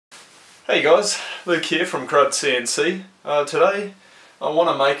Hey guys, Luke here from CNC. Today I want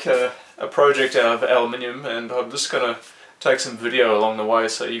to make a project out of aluminium, and I'm just going to take some video along the way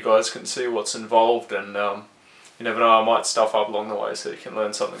so you guys can see what's involved, and you never know, I might stuff up along the way so you can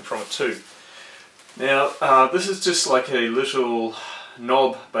learn something from it too. Now this is just like a little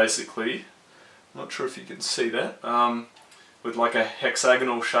knob basically. I'm not sure if you can see that, with like a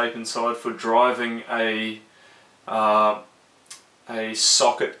hexagonal shape inside for driving a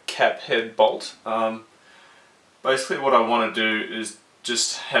socket cap head bolt. Basically what I want to do is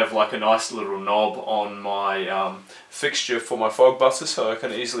just have like a nice little knob on my fixture for my fogbuster so I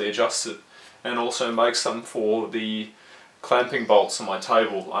can easily adjust it, and also make some for the clamping bolts on my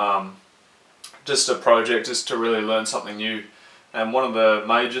table. Just a project just to really learn something new, and one of the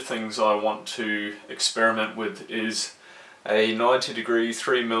major things I want to experiment with is a 90°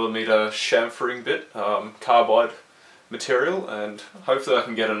 3mm chamfering bit, carbide material, and hopefully I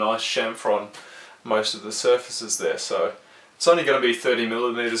can get a nice chamfer on most of the surfaces there. So it's only going to be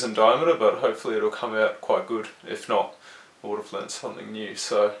 30mm in diameter, but hopefully it'll come out quite good. If not, I would have learned something new.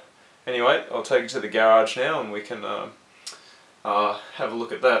 So anyway, I'll take you to the garage now and we can have a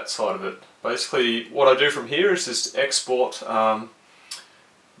look at that side of it. Basically what I do from here is just export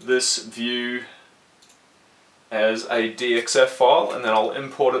this view as a DXF file, and then I'll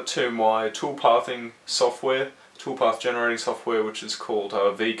import it to my toolpathing software, toolpath generating software, which is called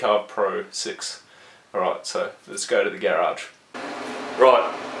VCarve Pro 6. Alright, so let's go to the garage.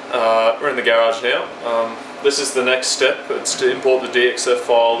 Right, we're in the garage now. This is the next step. It's to import the DXF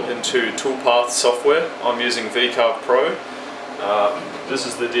file into toolpath software. I'm using VCarve Pro. This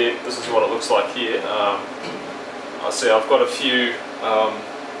is what it looks like here. I see I've got a few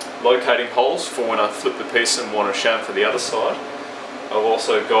locating holes for when I flip the piece and want to chamfer the other side. I've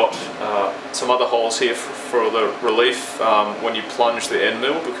also got some other holes here for the relief when you plunge the end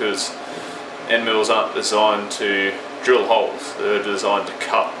mill, because end mills aren't designed to drill holes, they're designed to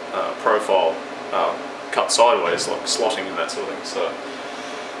cut profile, cut sideways, like slotting and that sort of thing. So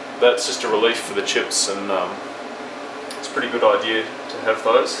that's just a relief for the chips, and it's a pretty good idea to have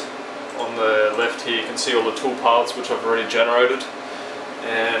those. On the left here you can see all the tool paths which I've already generated,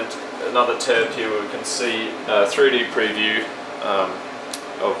 and another tab here where we can see a 3D preview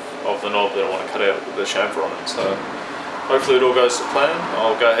of the knob that I want to cut out with the chamfer on it. So hopefully it all goes to plan.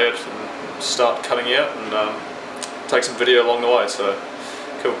 I'll go ahead and start cutting out and take some video along the way. So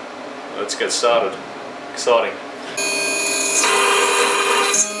cool, let's get started. Exciting.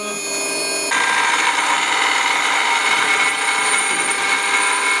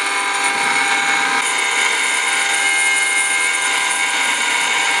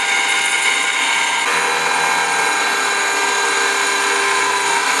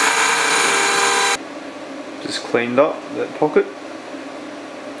 Just cleaned up that pocket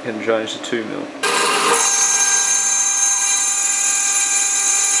and changed to 2mm.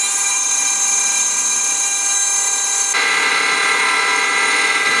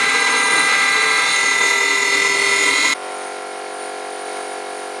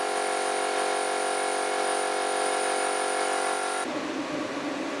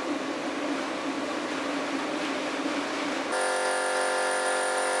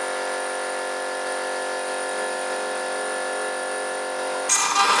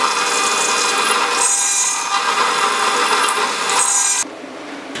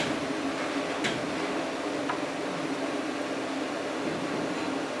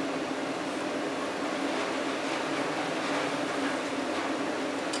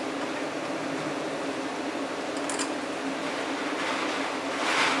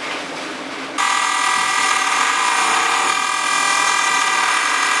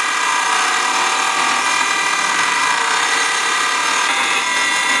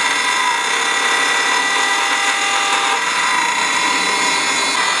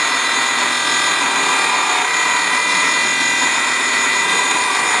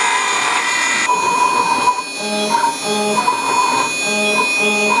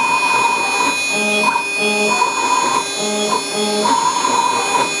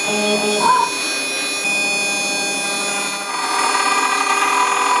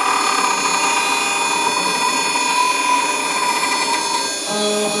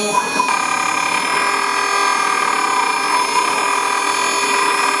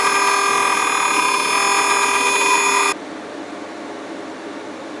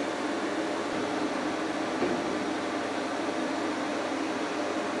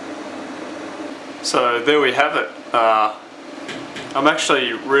 So there we have it. I'm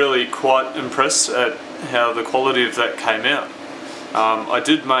actually really quite impressed at how the quality of that came out. I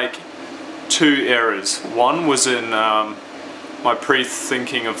did make two errors. One was in my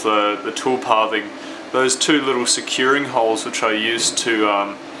pre-thinking of the tool pathing, those two little securing holes which I used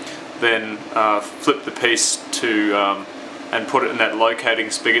to then flip the piece to and put it in that locating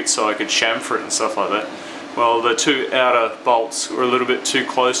spigot so I could chamfer it and stuff like that. Well, the two outer bolts were a little bit too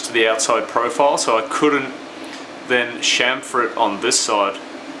close to the outside profile, so I couldn't then chamfer it on this side.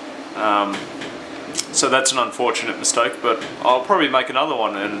 So that's an unfortunate mistake, but I'll probably make another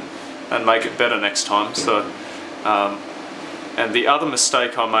one and make it better next time. So, and the other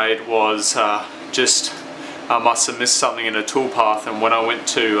mistake I made was just I must have missed something in a tool path, and when I went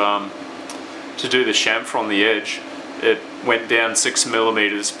to do the chamfer on the edge, it went down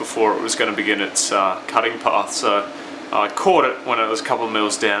 6mm before it was going to begin its cutting path. So I caught it when it was a couple of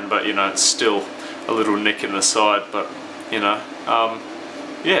mils down, but you know, it's still a little nick in the side. But you know,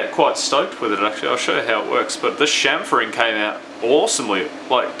 yeah, quite stoked with it actually. I'll show you how it works. But this chamfering came out awesomely,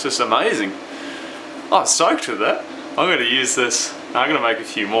 like just amazing. I'm stoked with that. I'm going to use this. I'm going to make a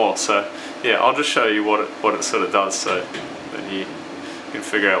few more. So yeah, I'll just show you what it sort of does, so that you can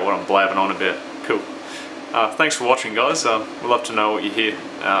figure out what I'm blabbing on about. Cool. Thanks for watching, guys. We'd love to know what you hear,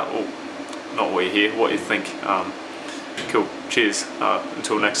 or not what you hear, what you think. Cool. Cheers.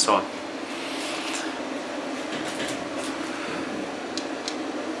 Until next time.